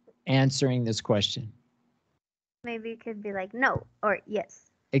mouth answering this question? Maybe it could be like no or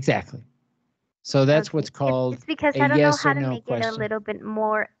yes. Exactly. So that's Okay. what's called It's because a I don't know yes how or to no make it a question. little bit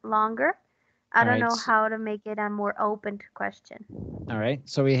more longer. I All don't right. know how to make it a more open question. All right.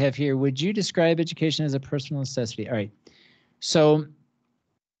 So we have here, would you describe education as a personal necessity? All right. So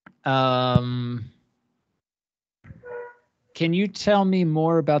can you tell me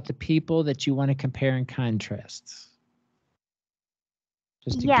more about the people that you want to compare and contrast?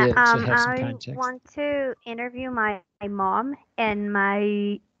 Just to have some I context. want to interview my mom and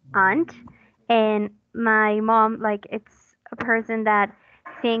my aunt. And my mom, like, it's a person that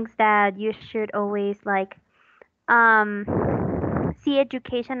thinks that you should always like um see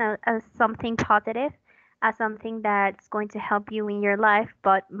education as something positive, as something that's going to help you in your life.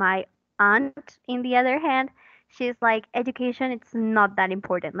 But my aunt, in the other hand, she's like, education, it's not that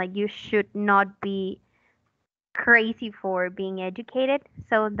important. Like, you should not be crazy for being educated.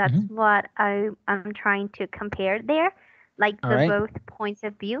 So that's what I'm trying to compare there, like both points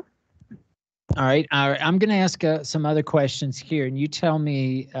of view. All right. I'm going to ask some other questions here, and you tell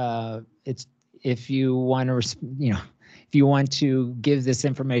me if you want to, if you want to give this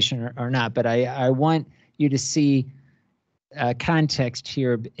information or not. But I want you to see context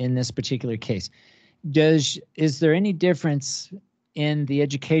here in this particular case. Is there any difference in the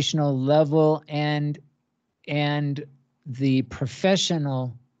educational level and the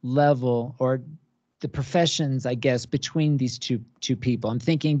professional level, or the professions, I guess, between these two people? I'm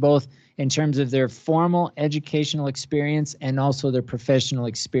thinking both in terms of their formal educational experience and also their professional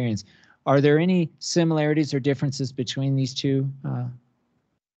experience. Are there any similarities or differences between these two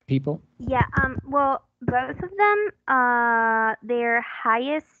people? Yeah. Well, both of them, their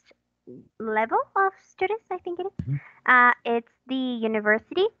highest level of students, I think it is. It's the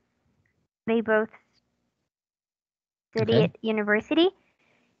university. They both study at university.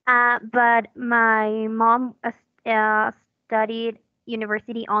 But my mom studied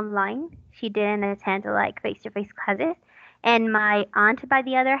university online. She didn't attend like face-to-face classes. And my aunt, by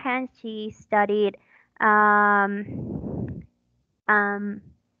the other hand, she studied um, um,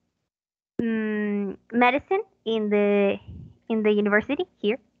 medicine in the university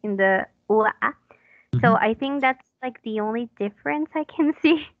here in the UAA. So I think that's like the only difference I can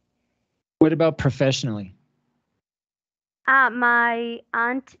see. What about professionally? My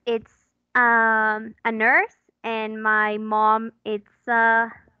aunt, it's a nurse, and my mom, it's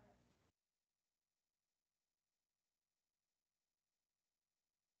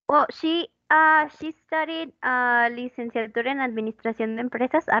well, she studied licenciatura en administración de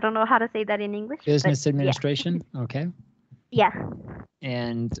empresas. I don't know how to say that in English. Business administration. Yeah. Okay. Yeah.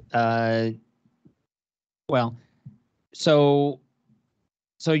 And well, so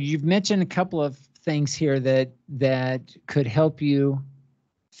you've mentioned a couple of things here that could help you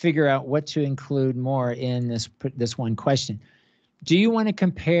figure out what to include more in this one question. Do you want to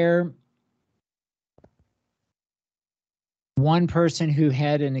compare one person who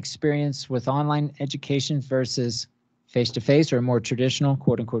had an experience with online education versus face-to-face, or more traditional,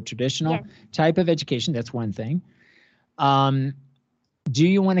 quote unquote traditional type of education? That's one thing. Do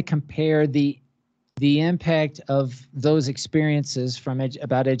you want to compare the impact of those experiences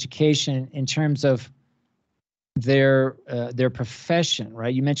about education in terms of their profession,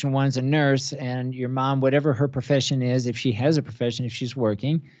 right? You mentioned one's a nurse, and your mom, whatever her profession is, if she has a profession, if she's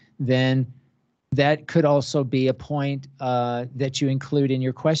working, then that could also be a point that you include in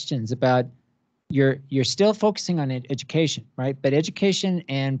your questions about you're still focusing on education, right? But education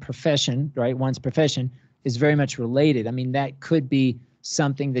and profession, right? One's profession is very much related. I mean, that could be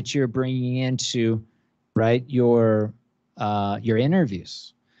something that you're bringing into, right, your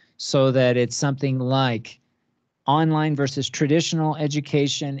interviews, so that it's something like online versus traditional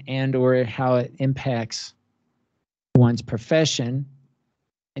education, and or how it impacts one's profession.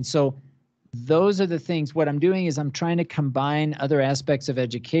 And so those are the things. What I'm doing is I'm trying to combine other aspects of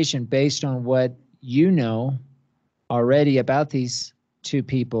education based on what you know already about these two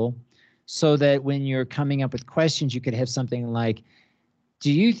people, so that when you're coming up with questions, you could have something like,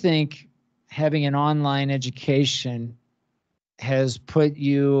 do you think having an online education has put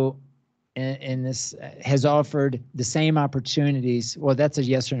you in this, has offered the same opportunities? Well, that's a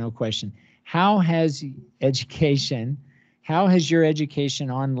yes or no question. How has education, how has your education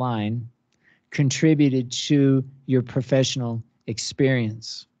online contributed to your professional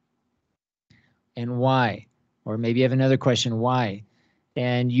experience, and why? Or maybe you have another question, why?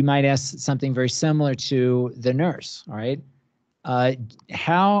 And you might ask something very similar to the nurse, all right?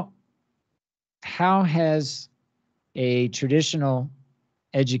 How has a traditional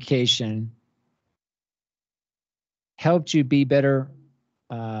education helped you be better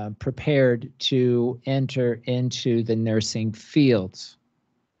prepared to enter into the nursing fields?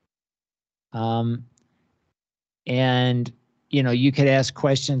 And you could ask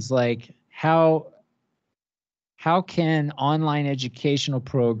questions like, how can online educational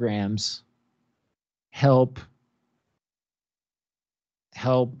programs help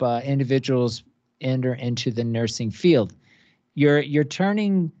individuals enter into the nursing field? You're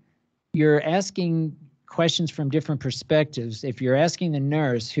asking questions from different perspectives. If you're asking the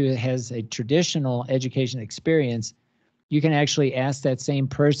nurse who has a traditional education experience, you can actually ask that same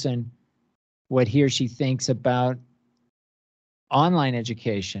person what he or she thinks about online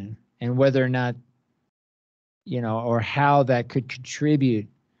education and whether or not, or how that could contribute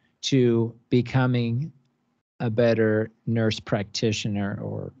to becoming a better nurse practitioner.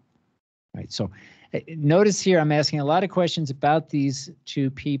 Or right. So notice here, I'm asking a lot of questions about these two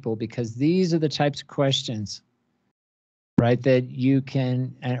people because these are the types of questions, right, that you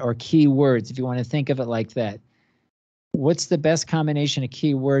can, or keywords, if you want to think of it like that. What's the best combination of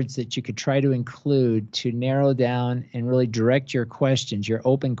keywords that you could try to include to narrow down and really direct your questions, your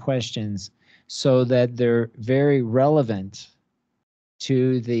open questions, so that they're very relevant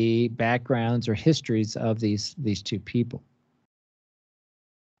to the backgrounds or histories of these two people?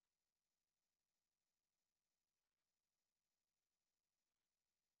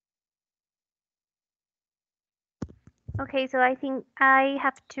 Okay, so I think I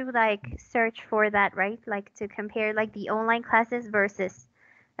have to like search for that, right? Like to compare like the online classes versus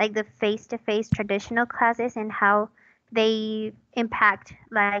like the face-to-face traditional classes and how they impact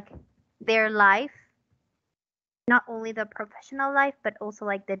like their life, not only the professional life, but also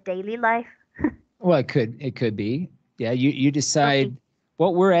like the daily life. Well, it could be. Yeah, you decide. Okay.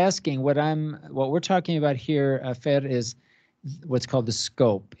 What we're asking, what we're talking about here, Fer, is what's called the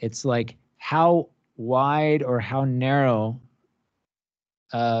scope. It's like how wide or how narrow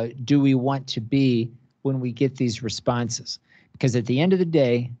do we want to be when we get these responses? Because at the end of the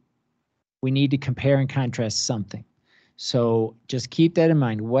day, we need to compare and contrast something. So just keep that in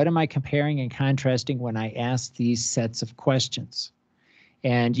mind. What am I comparing and contrasting when I ask these sets of questions?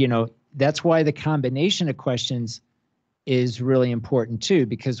 And, that's why the combination of questions is really important too,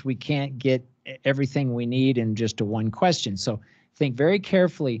 because we can't get everything we need in just a one question. So think very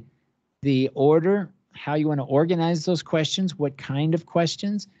carefully the order, how you want to organize those questions, what kind of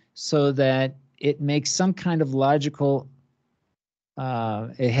questions, so that it makes some kind of logical,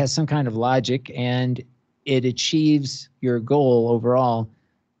 it has some kind of logic and it achieves your goal overall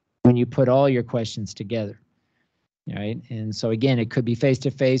when you put all your questions together. Right. And so again, it could be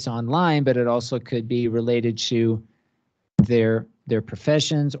face-to-face online, but it also could be related to their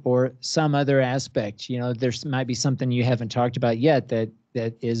professions or some other aspect. There might be something you haven't talked about yet that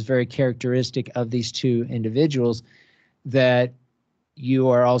is very characteristic of these two individuals that you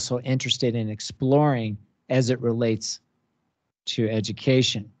are also interested in exploring as it relates to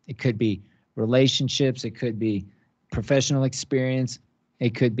education. It could be relationships, it could be professional experience,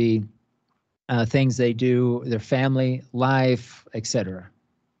 it could be things they do, their family life, etc.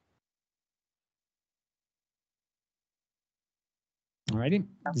 All righty.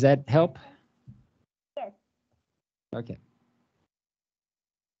 Does that help? Yes. Okay.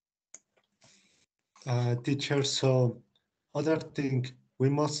 Teacher, so other thing, we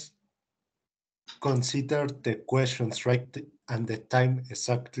must consider the questions, right, and the time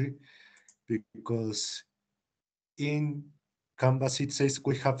exactly, because in Canvas it says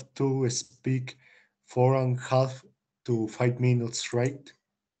we have to speak 4.5 to 5 minutes, right?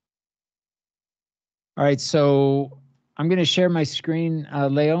 All right, so I'm going to share my screen,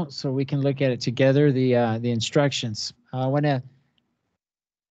 Leo, so we can look at it together, the instructions. I want to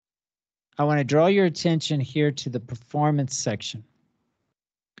draw your attention here to the performance section.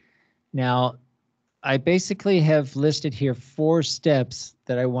 Now, I basically have listed here 4 steps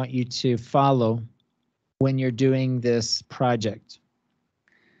that I want you to follow when you're doing this project.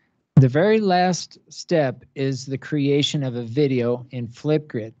 The very last step is the creation of a video in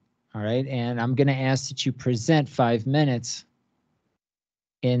Flipgrid, all right? And I'm going to ask that you present 5 minutes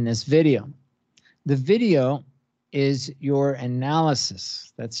in this video. The video is your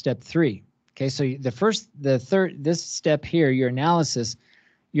analysis. That's step 3. Okay, so this step here, your analysis,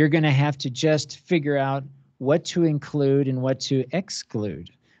 you're going to have to just figure out what to include and what to exclude.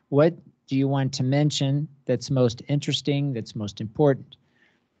 What do you want to mention that's most interesting, that's most important?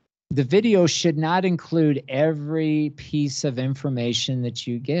 The video should not include every piece of information that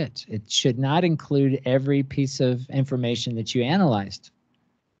you get. It should not include every piece of information that you analyzed.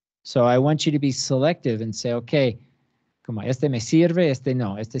 So I want you to be selective and say, okay, como este me sirve, este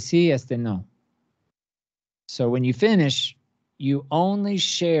no, este sí, este no. So when you finish, you only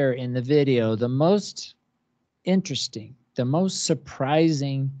share in the video the most interesting, the most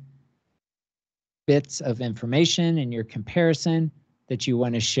surprising bits of information in your comparison that you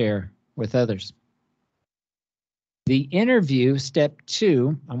want to share with others. The interview, step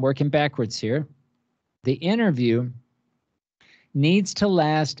 2, I'm working backwards here. The interview needs to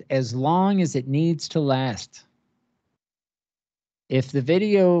last as long as it needs to last. If the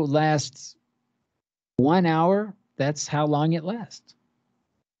video lasts 1 hour, that's how long it lasts.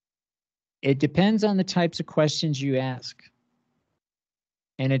 It depends on the types of questions you ask.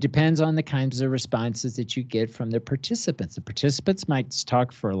 And it depends on the kinds of responses that you get from the participants. The participants might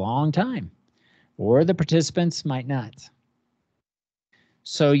talk for a long time, or the participants might not.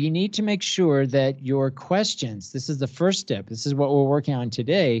 So you need to make sure that your questions, this is the first step, this is what we're working on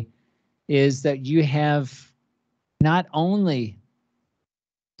today, is that you have not only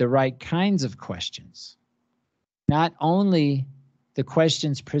the right kinds of questions, not only the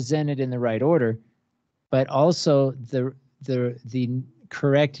questions presented in the right order, but also the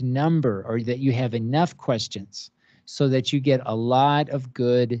correct number, or that you have enough questions so that you get a lot of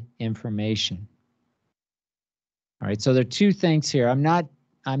good information. All right, so there are 2 things here. I'm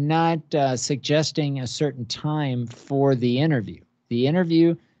not suggesting a certain time for the interview. The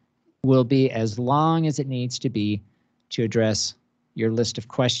interview will be as long as it needs to be to address your list of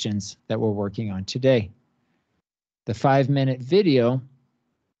questions that we're working on today. The 5-minute video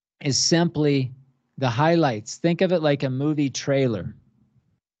is simply the highlights. Think of it like a movie trailer.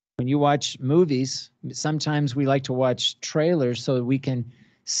 When you watch movies, sometimes we like to watch trailers so that we can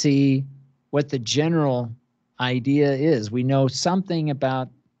see what the general idea is. We know something about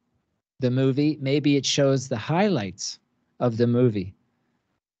the movie. Maybe it shows the highlights of the movie.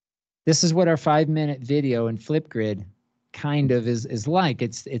 This is what our 5-minute video in Flipgrid kind of is like.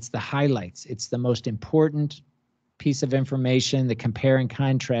 It's the highlights. It's the most important piece of information, the compare and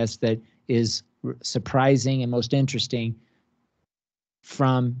contrast that is surprising and most interesting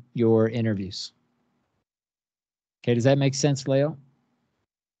from your interviews. Okay, does that make sense, Leo?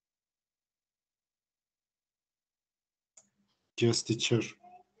 Yes, teacher.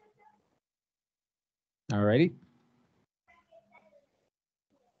 All righty.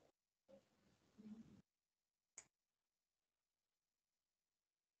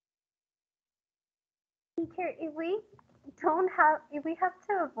 Teacher, if we have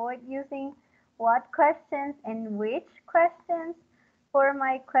to avoid using what questions and which questions, for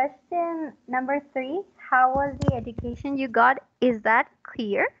my question number 3, how was the education you got? Is that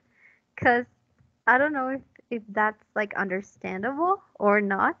clear? Because I don't know if that's like understandable or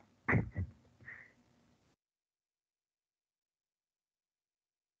not.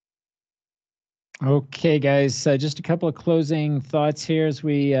 Okay, guys, just a couple of closing thoughts here as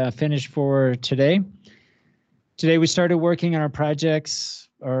we finish for today. Today we started working on our projects,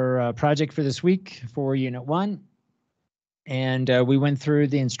 our project for this week for Unit 1. And we went through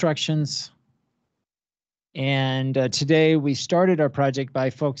the instructions. And today we started our project by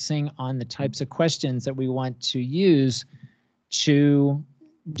focusing on the types of questions that we want to use to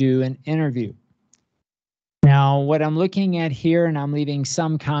do an interview. Now, what I'm looking at here, and I'm leaving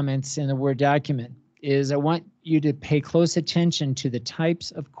some comments in the Word document, is I want you to pay close attention to the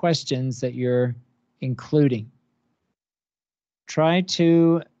types of questions that you're including. Try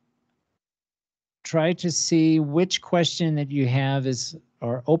to see which question that you have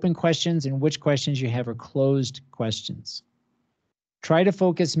are open questions and which questions you have are closed questions. Try to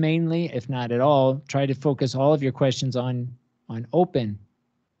focus mainly, if not at all, try to focus all of your questions on open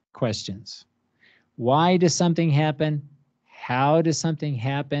questions. Why does something happen? How does something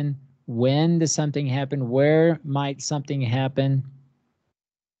happen? When does something happen? Where might something happen?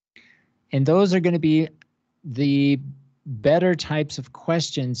 And those are going to be the better types of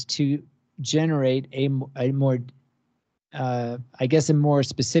questions to generate a more, I guess, a more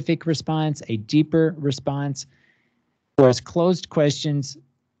specific response, a deeper response. Whereas closed questions,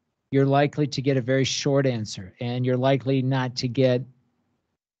 you're likely to get a very short answer, and you're likely not to get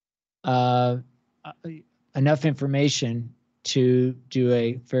enough information to do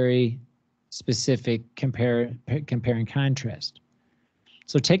a very specific compare and contrast.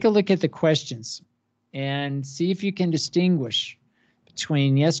 So take a look at the questions and see if you can distinguish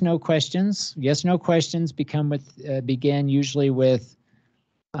between yes/no questions. Yes/no questions begin usually with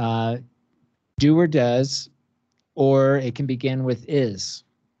do or does, or it can begin with is,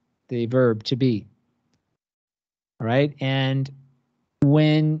 the verb to be. All right, and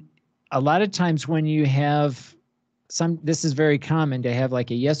when a lot of times when you have this is very common to have like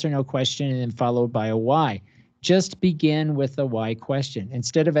a yes or no question and then followed by a why. Just begin with a why question.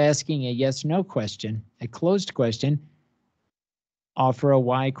 Instead of asking a yes/no question, a closed question, offer a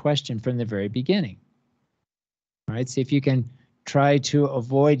why question from the very beginning. All right, see if you can try to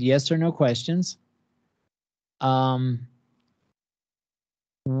avoid yes or no questions.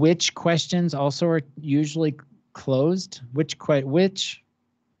 Which questions also are usually closed? Which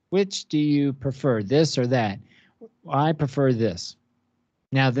do you prefer, this or that? I prefer this.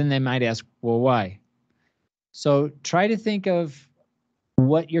 Now, then they might ask, well, why? So try to think of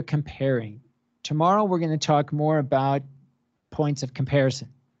what you're comparing. Tomorrow, we're going to talk more about points of comparison.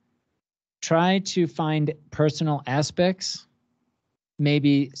 Try to find personal aspects,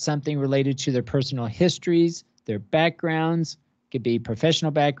 maybe something related to their personal histories, their backgrounds. It could be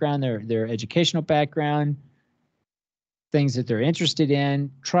professional background, their educational background, things that they're interested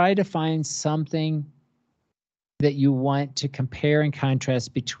in. Try to find something that you want to compare and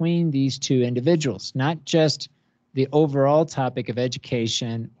contrast between these two individuals, not just the overall topic of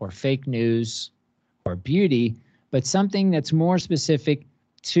education or fake news or beauty, but something that's more specific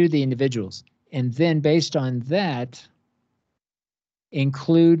to the individuals. And then based on that,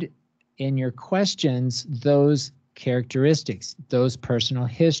 include in your questions those characteristics, those personal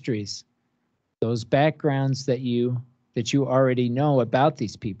histories, those backgrounds that you already know about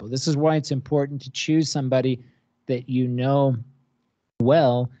these people. This is why it's important to choose somebody that you know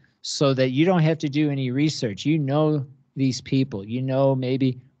well, so that you don't have to do any research. You know these people. You know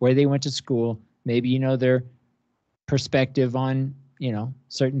maybe where they went to school. Maybe you know their perspective on,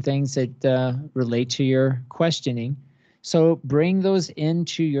 certain things that relate to your questioning. So bring those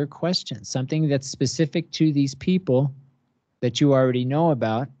into your questions, something that's specific to these people that you already know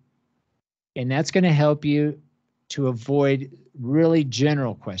about. And that's going to help you to avoid really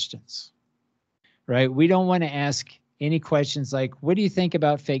general questions, right? We don't want to ask any questions like, what do you think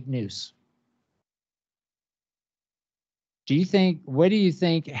about fake news? What do you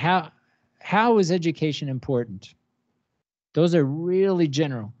think, how is education important? Those are really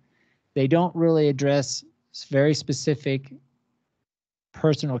general. They don't really address very specific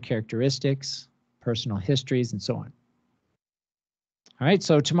personal characteristics, personal histories, and so on. All right,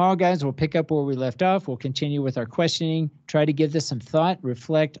 so tomorrow, guys, we'll pick up where we left off. We'll continue with our questioning, try to give this some thought,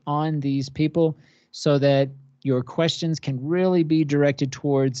 reflect on these people so that your questions can really be directed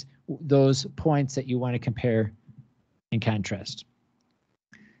towards those points that you want to compare and contrast.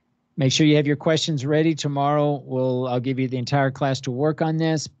 Make sure you have your questions ready. Tomorrow, I'll give you the entire class to work on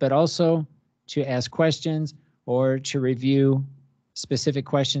this, but also to ask questions or to review specific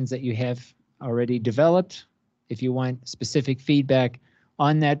questions that you have already developed if you want specific feedback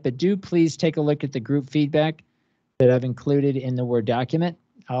on that. But do please take a look at the group feedback that I've included in the Word document.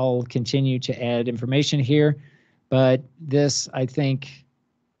 I'll continue to add information here, but this, I think,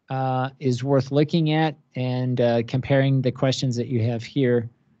 is worth looking at and comparing the questions that you have here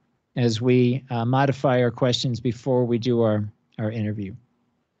as we modify our questions before we do our interview.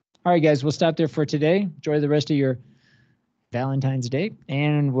 All right, guys, we'll stop there for today. Enjoy the rest of your Valentine's Day,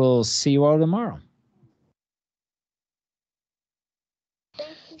 and we'll see you all tomorrow.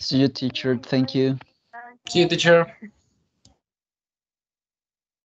 See you, teacher. Thank you. See you, teacher.